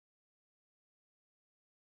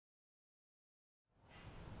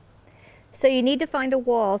So you need to find a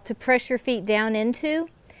wall to press your feet down into.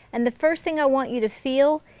 And the first thing I want you to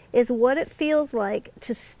feel is what it feels like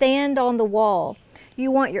to stand on the wall.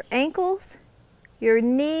 You want your ankles, your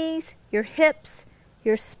knees, your hips,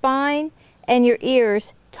 your spine, and your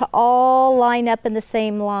ears to all line up in the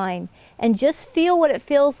same line. And just feel what it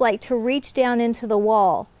feels like to reach down into the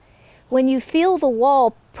wall. When you feel the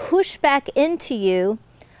wall push back into you,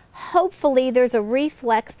 hopefully there's a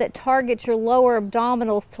reflex that targets your lower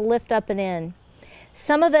abdominals to lift up and in.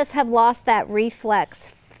 Some of us have lost that reflex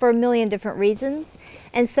for a million different reasons,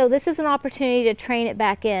 and so this is an opportunity to train it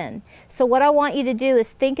back in. So what I want you to do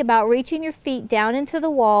is think about reaching your feet down into the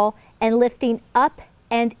wall and lifting up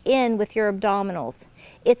and in with your abdominals.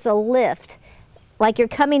 It's a lift, like you're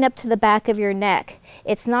coming up to the back of your neck.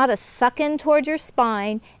 It's not a suck in towards your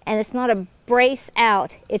spine, and it's not a brace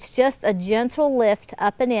out. It's just a gentle lift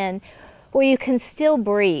up and in where you can still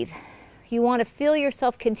breathe. You want to feel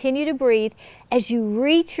yourself continue to breathe as you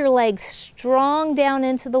reach your legs strong down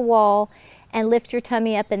into the wall and lift your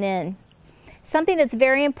tummy up and in. Something that's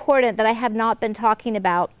very important that I have not been talking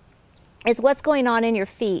about is what's going on in your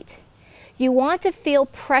feet. You want to feel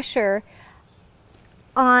pressure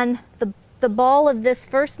on the ball of this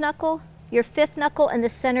first knuckle, your fifth knuckle, and the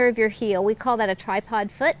center of your heel. We call that a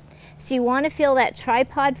tripod foot. So you want to feel that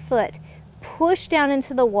tripod foot push down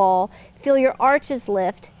into the wall, feel your arches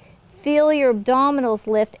lift, feel your abdominals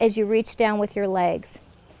lift as you reach down with your legs.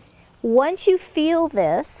 Once you feel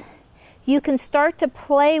this, you can start to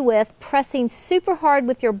play with pressing super hard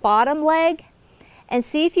with your bottom leg and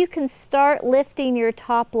see if you can start lifting your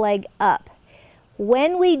top leg up.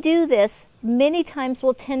 When we do this, many times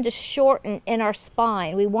we'll tend to shorten in our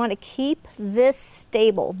spine. We want to keep this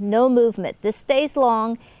stable, no movement. This stays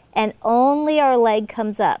long and only our leg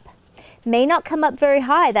comes up. May not come up very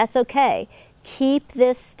high, that's okay. Keep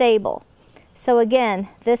this stable. So again,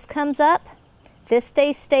 this comes up, this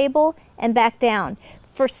stays stable, and back down.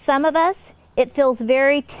 For some of us, it feels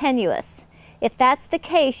very tenuous. If that's the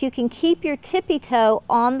case, you can keep your tippy toe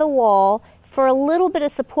on the wall for a little bit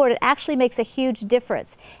of support. It actually makes a huge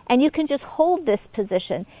difference. And you can just hold this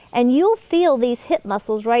position, and you'll feel these hip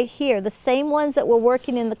muscles right here, the same ones that were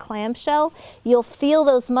working in the clamshell. You'll feel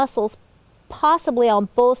those muscles possibly on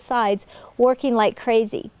both sides working like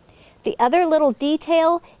crazy. The other little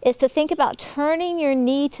detail is to think about turning your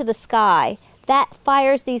knee to the sky. That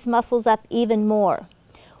fires these muscles up even more.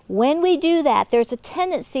 When we do that, there's a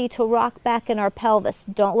tendency to rock back in our pelvis.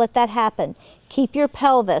 Don't let that happen. Keep your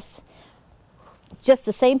pelvis just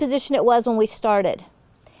the same position it was when we started.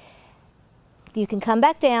 You can come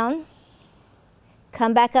back down,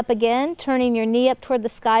 come back up again, turning your knee up toward the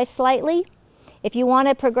sky slightly. If you want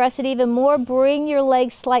to progress it even more, bring your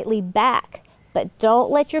legs slightly back, but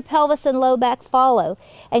don't let your pelvis and low back follow.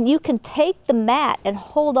 And you can take the mat and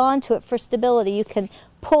hold on to it for stability. You can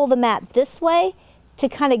pull the mat this way to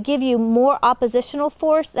kind of give you more oppositional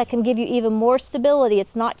force that can give you even more stability.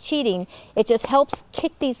 It's not cheating. It just helps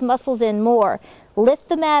kick these muscles in more. Lift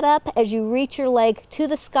the mat up as you reach your leg to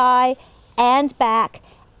the sky and back,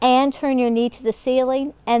 and turn your knee to the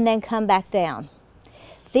ceiling, and then come back down.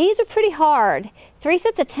 These are pretty hard. 3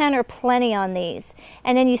 sets of 10 are plenty on these.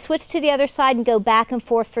 And then you switch to the other side and go back and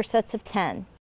forth for sets of 10.